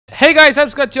Hey guys, I'm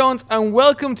ImScottJones and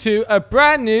welcome to a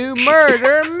brand new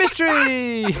murder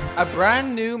mystery! A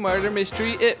brand new murder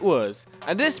mystery it was.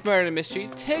 And this murder mystery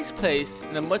takes place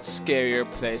in a much scarier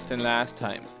place than last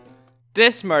time.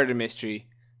 This murder mystery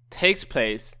takes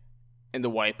place in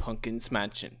the White Pumpkin's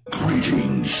mansion.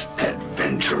 Greetings,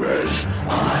 adventurers.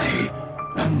 I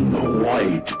am the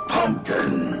White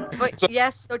Pumpkin.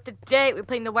 So today we're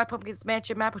playing the White Pumpkin's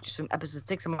Mansion map, which is from episode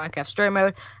 6 of Minecraft Story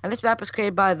Mode. And this map was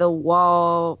created by the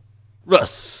Walrus.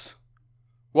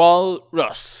 Well,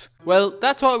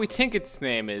 that's what we think its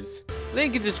name is.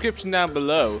 Link in the description down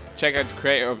below. Check out the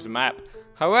creator of the map.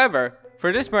 However,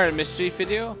 for this murder mystery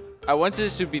video, I wanted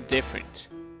this to be different.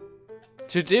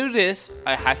 To do this,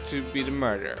 I had to be the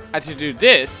murderer. And to do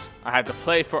this, I had to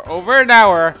play for over an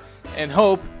hour in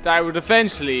hope that I would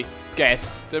eventually get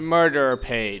the murderer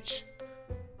page.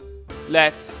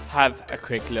 Let's have a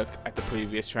quick look at the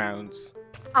previous rounds.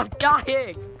 I'm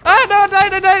dying! Oh no,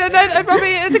 died! I'm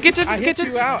probably in the kitchen. I hit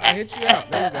you out. There you go.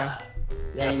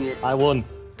 Dang it. I won.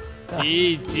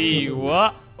 GG,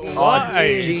 what? What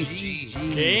a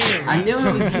GG. game. I knew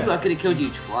it was you. I could have killed you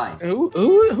twice. Who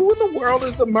in the world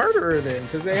is the murderer then?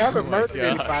 Because they haven't murdered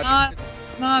anybody.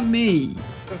 Not me.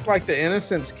 It's like the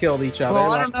innocents killed each other.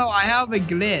 Well, I don't know. I have a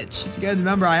glitch. If you guys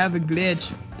remember, I have a glitch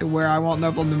where I won't know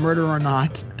if I'm the murderer or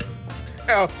not.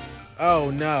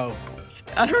 Oh no.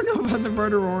 I don't know if I'm the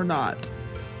murderer or not.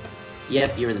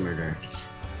 Yep, you were the murderer.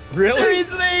 Really?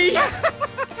 Seriously?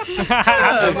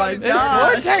 Oh my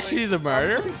god. It's actually the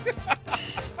murder.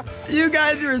 You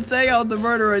guys were saying I was the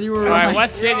murderer and you were Alright, right. what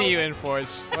skin are you in, Forge?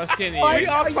 What skin are you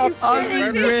in? I'm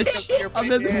in the witch. I'm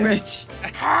in the witch.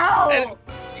 How?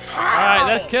 Alright,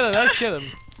 let's kill him.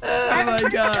 Oh my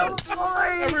god.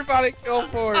 Everybody kill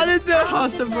for I it. didn't know I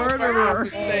was the murderer.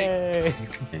 Hey.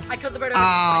 I killed the murderer.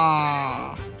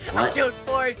 Ah. I What? killed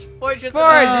Forge. Forge is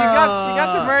Forge, you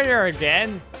got the murderer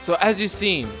again. So as you've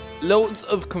seen, loads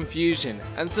of confusion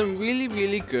and some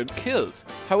really good kills.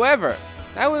 However,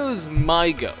 now it was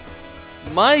my go.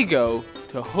 My go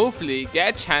to hopefully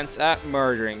get a chance at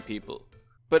murdering people.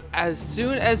 But as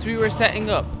soon as we were setting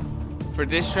up for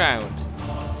this round,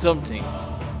 something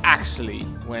actually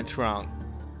went wrong.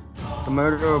 The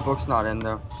murderer book's not in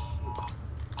there.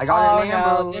 I got Oh an no,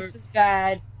 amber. this is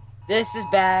bad. This is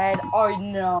bad. Oh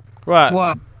no. What?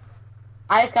 What?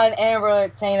 I just got an Amber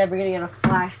Alert saying that we're gonna get a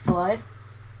flash flood.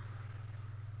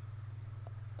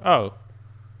 Oh.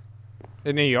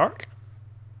 In New York?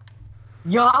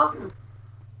 Yup.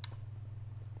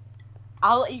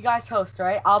 I'll let you guys host,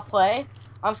 right? I'll play.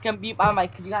 I'm just gonna mute my mic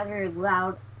because you guys hear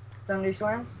loud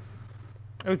thunderstorms.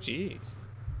 Oh jeez.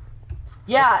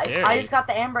 Yeah, That's I just got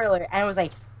the Amber Alert and it was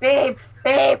like, babe.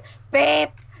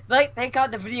 Like, thank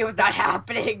God the video was not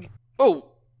happening. Oh,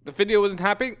 the video wasn't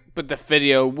happening, but the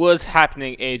video was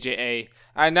happening, AJA.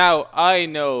 And now I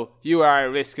know you are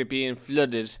at risk of being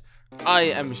flooded. I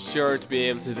am sure to be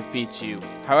able to defeat you.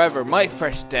 However, my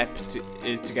first step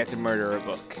is to get the murderer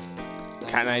book.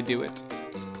 Can I do it?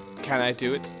 Can I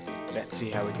do it? Let's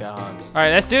see how we go on.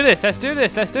 Alright, let's do this.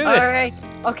 Alright,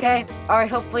 okay.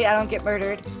 Alright, hopefully I don't get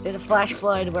murdered. There's a flash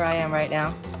flood where I am right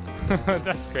now.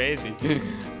 That's crazy.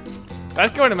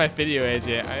 That's going to my video,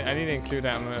 AJ. I need to include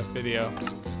that in my video.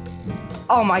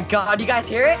 Oh my God, you guys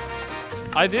hear it?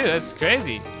 I do, that's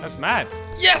crazy. That's mad.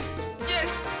 Yes!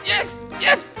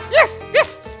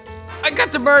 I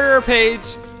got the murderer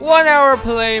page, 1 hour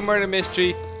play murder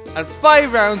mystery, and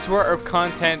 5 rounds worth of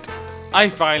content. I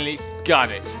finally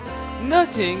got it.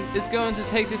 Nothing is going to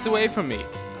take this away from me.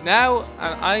 Now,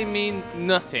 and I mean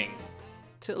nothing.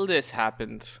 Till this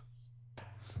happened.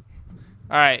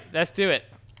 Alright, let's do it.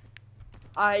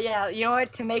 Yeah, you know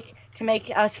what? To make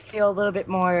us feel a little bit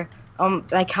more,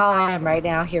 like how I am right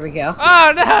now. Here we go.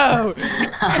 Oh no!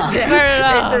 Turn it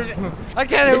off! I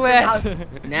can't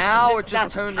wait! Now it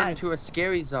just turned into a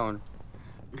scary zone.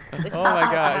 Oh my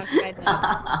gosh.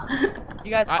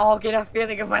 You guys all get a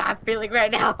feeling of what I'm feeling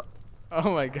right now.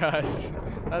 Oh my gosh.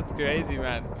 That's crazy,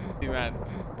 man.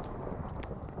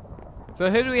 So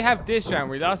who do we have this round?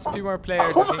 We lost a few more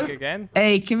players, I think, again.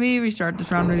 Hey, can we restart this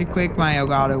round really quick? My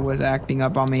Elgato was acting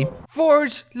up on me.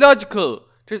 Forge logical.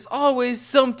 There's always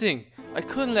something. I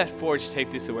couldn't let Forge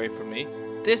take this away from me.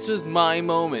 This was my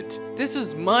moment. This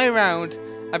was my round.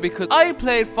 And because I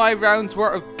played 5 rounds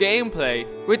worth of gameplay,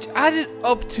 which added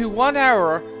up to 1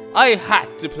 hour, I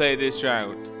had to play this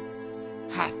round.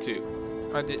 Had to.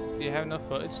 Oh, do you have enough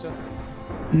footage still?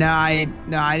 No, I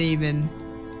didn't even.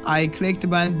 I clicked the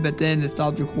button, but then it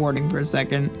stopped recording for a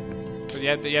second. But you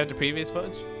have the previous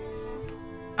footage?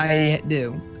 I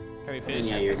do. Can we finish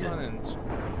Yeah, up you're this good. one and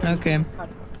Okay.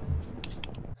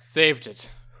 saved it?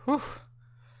 Whew.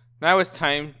 Now it's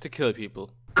time to kill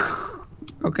people.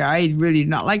 Okay, I really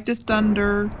not like this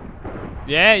thunder.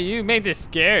 Yeah, you made this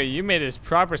scary. You made this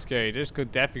proper scary. There's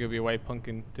definitely gonna be a white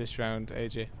pumpkin this round,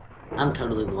 AJ. I'm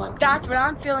totally the white. That's what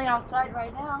I'm feeling outside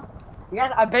right now. You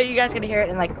guys, I bet you guys gonna hear it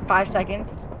in like 5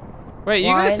 seconds. Wait,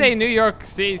 you gonna say New York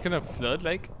City's gonna flood,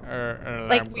 like, or an alarm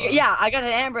Like, clock? yeah, I got an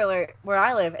Amber Alert where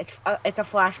I live. It's a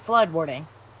flash flood warning.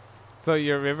 So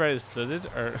your river is flooded,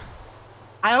 or?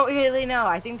 I don't really know.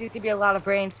 I think there's gonna be a lot of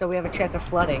rain, so we have a chance of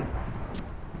flooding.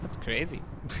 That's crazy.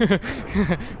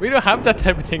 We don't have that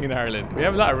type of thing in Ireland. We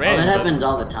have a lot of rain. Well, that happens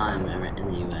all the time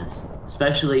in the U.S.,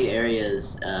 especially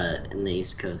areas in the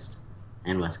East Coast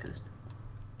and West Coast.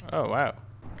 Oh wow.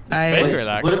 I Wait,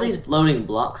 relaxed. what are these floating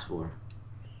blocks for?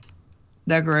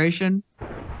 decoration.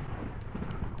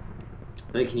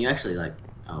 Wait, can you actually like?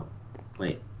 Oh,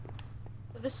 wait.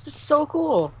 This is so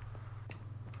cool.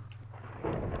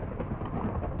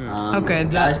 Okay,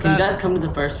 guys, can you guys come to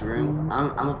the first room?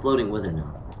 I'm a floating wither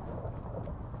now.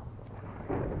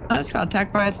 I just got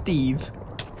attacked by a Steve.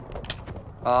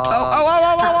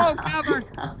 Oh, Cover!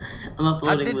 I'm a how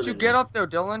floating did wither you now. get up there,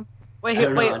 Dylan? Wait, I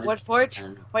don't know, wait, I just- what forge? I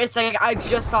don't know. Wait a second, I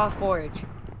just saw forge.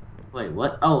 Wait,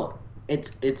 what? Oh,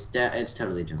 it's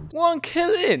totally Jones. One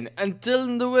kill in, and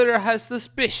Dylan the Wither has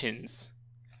suspicions.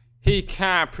 He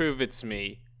can't prove it's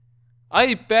me.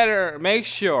 I better make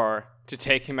sure to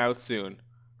take him out soon,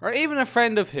 or even a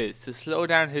friend of his to slow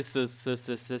down his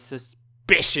suspicions.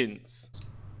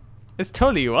 It's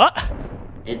totally what?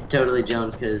 It's totally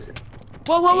Jones, cause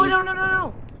Whoa, whoa, whoa, Hey.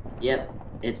 no. yep,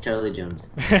 it's totally Jones.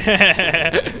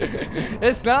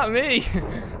 It's not me.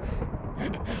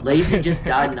 Lazy just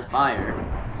died in the fire,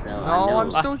 so I know. I'm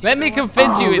still here. Let me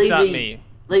convince you it's not Lazy. me.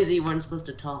 Lazy, you weren't supposed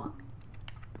to talk.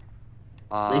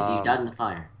 Lazy, you died in the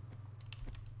fire.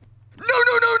 No.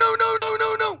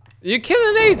 You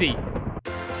killing Lazy?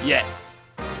 Yes.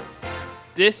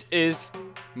 This is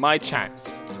my chance.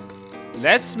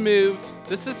 Let's move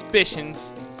the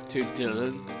suspicions to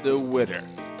Dylan the Wither.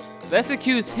 Let's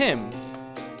accuse him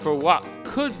for what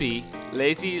could be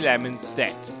Lazy Lemon's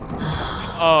death.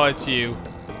 Oh, it's you.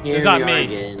 Here It's not we are me.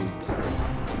 again.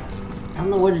 I don't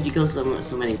know where did you kill so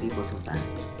many people so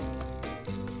fast.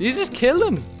 You just killed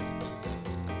him.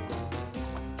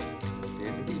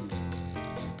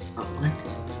 Oh, what?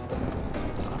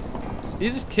 You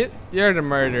just killed. You're the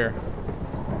murderer.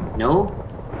 No?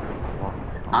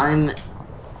 I'm...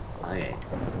 Okay.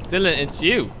 Dylan, it's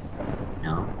you.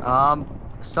 No.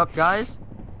 Sup, guys?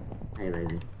 Hey,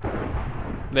 Lazy.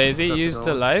 Lazy, What's up, you Dylan?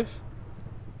 still alive?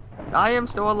 I am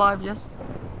still alive, yes.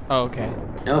 Oh, okay.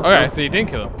 Nope. Alright, so you didn't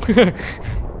kill him.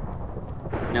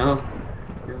 No.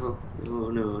 No.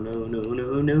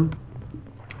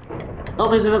 Oh,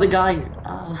 there's another guy.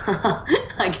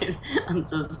 I'm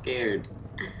so scared.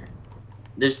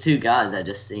 There's 2 guys I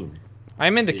just seen.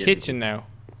 I'm in the Yeah. kitchen now.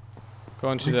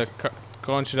 Going to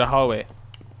the hallway.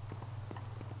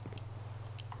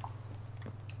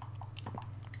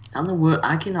 How in the world?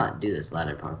 I cannot do this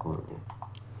ladder parkour.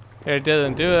 Here,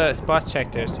 Dylan, do a spot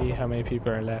check there. See how many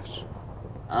people are left.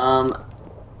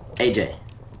 AJ.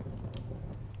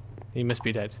 He must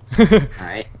be dead.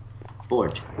 Alright.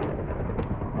 Forge.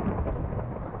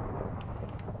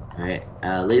 Alright,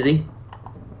 Lazy?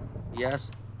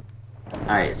 Yes.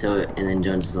 Alright, so, and then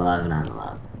Jones is alive and I'm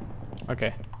alive.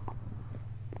 Okay.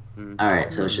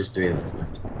 Alright, so it's just 3 of us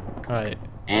left. Alright.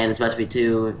 And it's about to be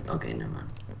 2. Okay, never mind.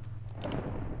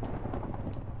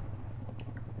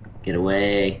 Get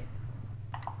away.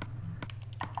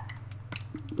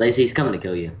 Lacey's coming to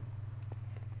kill you.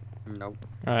 Nope.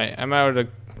 Alright, I'm out of the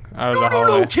No,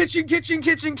 hallway. kitchen.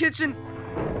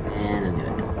 And I knew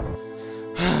it.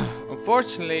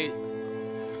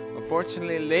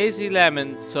 Unfortunately, Lazy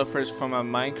Lemon suffers from a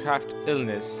Minecraft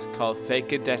illness called fake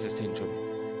data syndrome.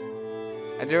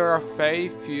 And there are very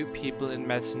few people in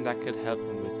medicine that could help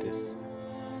him with this.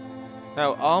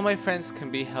 Now, all my friends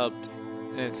can be helped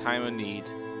in a time of need,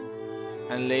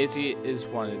 and Lazy is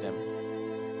one of them.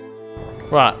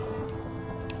 What?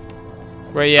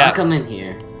 Where you If I at? come in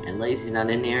here and Lacey's not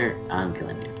in here, I'm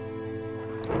killing you.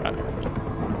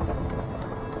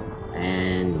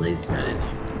 And Lacey's not in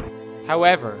here.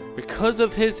 However, because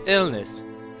of his illness,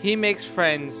 he makes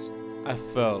friends a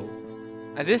foe.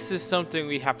 And this is something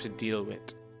we have to deal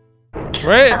with.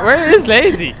 Where is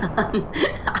Lazy?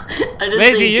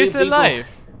 Lazy, you're still alive.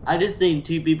 I just seen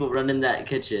 2 people run in that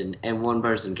kitchen and 1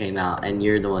 person came out and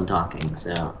you're the one talking,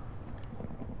 so.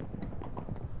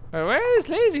 Where is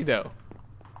Lazy though?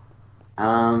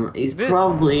 He's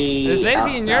probably Is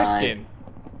Lazy in your outside. skin?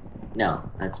 No,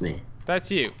 that's me.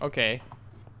 That's you, okay.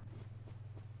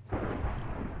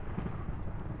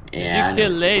 Yeah. I Did you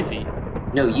know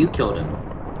kill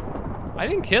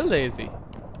it's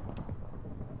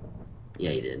Yeah,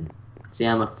 you did. See,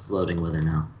 I'm a floating wither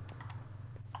now.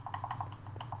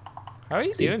 How are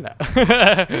you doing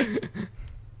that?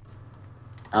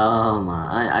 Oh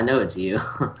my! I know it's you.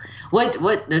 What?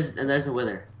 There's a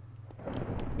wither.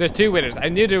 There's 2 withers. I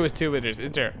knew there was 2 withers.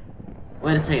 Is there?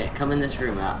 Wait a second. Come in this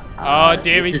room. Oh,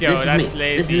 there we go. This That's is me.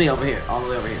 lazy. This is me over here. All the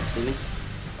way over here. See me?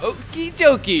 Okie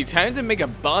dokie. Time to make a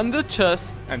bond of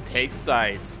trust and take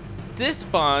sides. This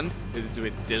bond is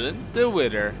with Dylan the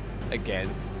Wither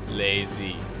against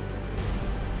Lazy.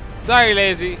 Sorry,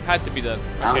 Lazy. Had to be done.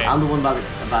 Okay. I'm the one about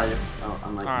this. Oh,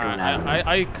 I'm like going out.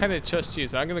 I kind of trust you,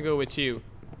 so I'm gonna go with you.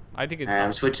 I think it's. Alright,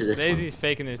 I'm switching to this Lazy's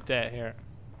faking his death here.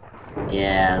 one.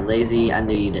 Yeah, Lazy. I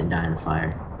knew you didn't die in the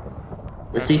fire.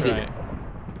 Let's see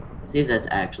if that's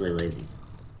actually Lazy.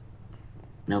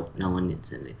 Nope, no one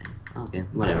said anything. Okay,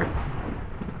 whatever.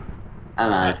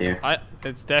 I'm out of here.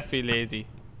 It's definitely Lazy.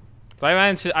 So I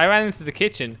ran into the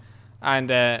kitchen,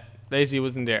 and Lazy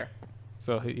wasn't there,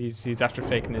 so he's after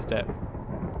faking his death.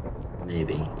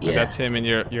 Maybe. And Yeah. that's him in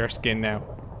your skin now.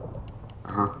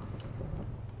 Uh-huh.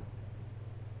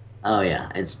 Oh yeah,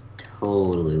 it's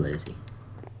totally Lazy.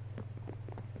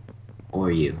 Or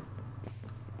you.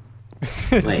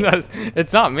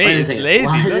 It's not me. It's Lazy.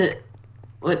 Why Look. did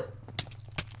what?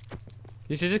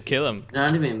 You should just kill him. They're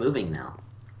not even moving now.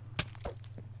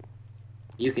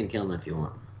 You can kill him if you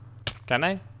want. Can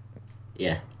I?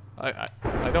 Yeah. I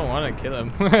don't want to kill him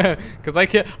because I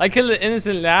killed an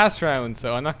innocent last round,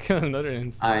 so I'm not killing another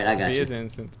innocent. All right, I got he you. is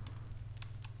innocent.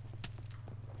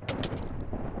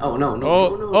 Oh no!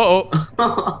 Oh.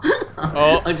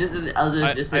 I was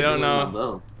just I don't my know.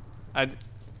 bow. I'm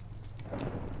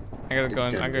gonna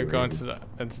go into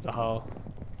the hall,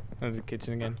 into the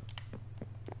kitchen again.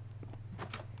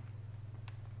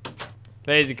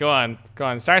 Lazy, go on,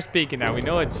 start speaking now. We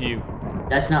know it's you.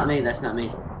 That's not me. That's not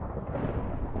me.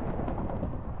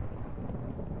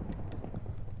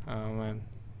 Oh man,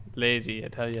 Lazy, I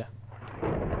tell ya.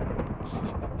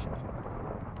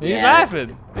 He's Yeah, laughing.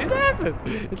 He's laughing.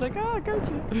 He's like, oh, I got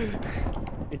you.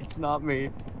 It's not me.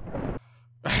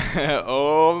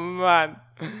 Oh man,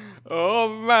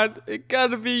 it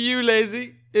gotta be you,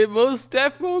 Lazy. It most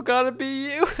definitely gotta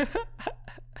be you.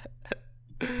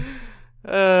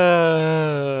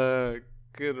 Good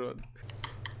one.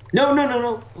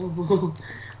 No.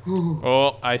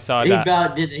 Oh, I saw He that.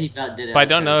 about did it. But I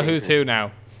don't know who's who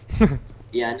now.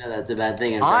 Yeah, I know that's a bad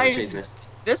thing. I'm trying to change this.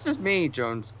 This is me,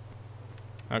 Jones.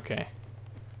 Okay.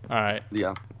 Alright.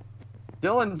 Yeah.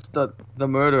 Dylan's the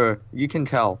murderer. You can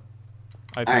tell.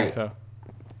 I think Alright. so.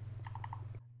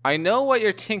 I know what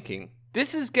you're thinking.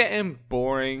 This is getting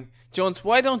boring. Jones,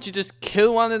 why don't you just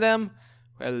kill one of them?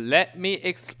 Well, let me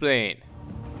explain.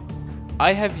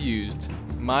 I have used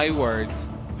my words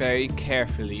very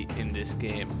carefully in this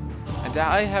game, and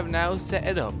I have now set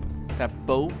it up that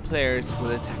both players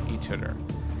will attack each other,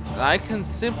 and I can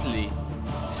simply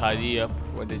tidy up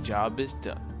when the job is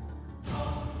done.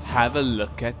 Have a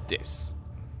look at this.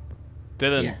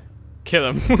 Dylan, Yeah.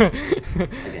 kill him.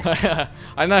 Okay.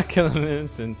 I'm not killing an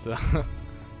innocent, so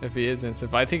if he is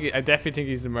innocent, but I definitely think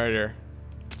he's the murderer.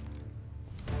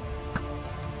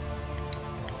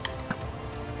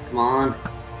 Come on.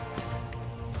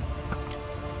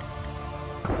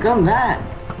 Come back.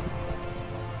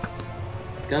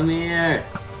 Come here.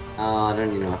 Oh, I don't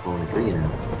even know if I want to kill you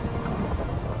now.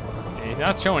 Yeah, he's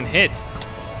not showing hits.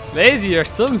 Lazy, you're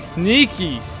some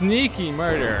sneaky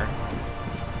murderer.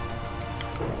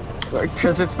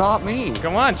 Because it's not me.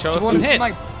 Come on, show some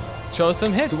hits. Show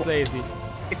some hits, Lazy.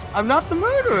 I'm not the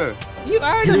murderer. You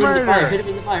are Hit the him in the fire. murderer. Hit him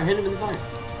in the fire. Hit him in the fire.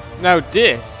 Now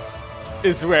this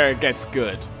is where it gets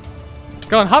good.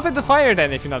 Go on, hop in the fire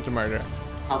then if you're not the murderer.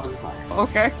 Hop in the fire.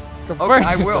 Okay. Go Okay, burn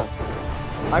I will. yourself.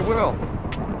 I will.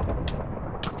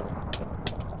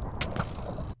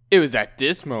 It was at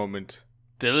this moment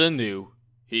Dylan knew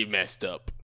he messed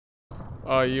up.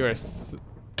 Oh, you are.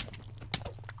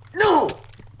 No.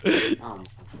 God.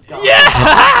 Yeah!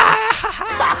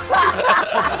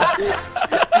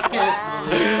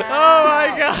 Oh my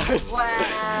gosh! Wow.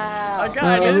 I got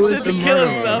an innocent to kill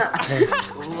himself.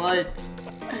 What?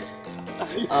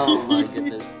 Oh my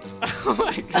goodness. Oh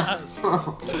my gosh!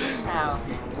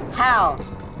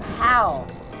 How?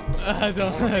 I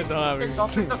don't have It's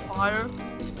up in the it. fire.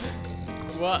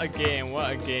 What a game! What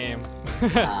a game!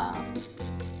 Ah.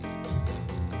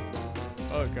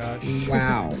 Oh gosh!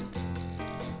 Wow.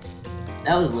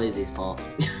 That was Lazy's fault.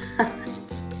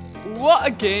 What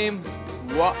a game!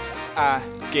 What a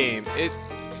game! It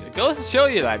goes to show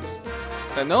you, lads,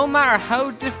 that no matter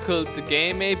how difficult the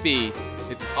game may be,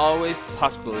 it's always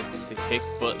possible to kick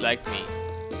butt like me.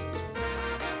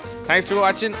 Thanks for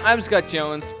watching. I'm Scott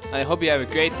Jones, and I hope you have a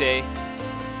great day.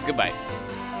 Goodbye.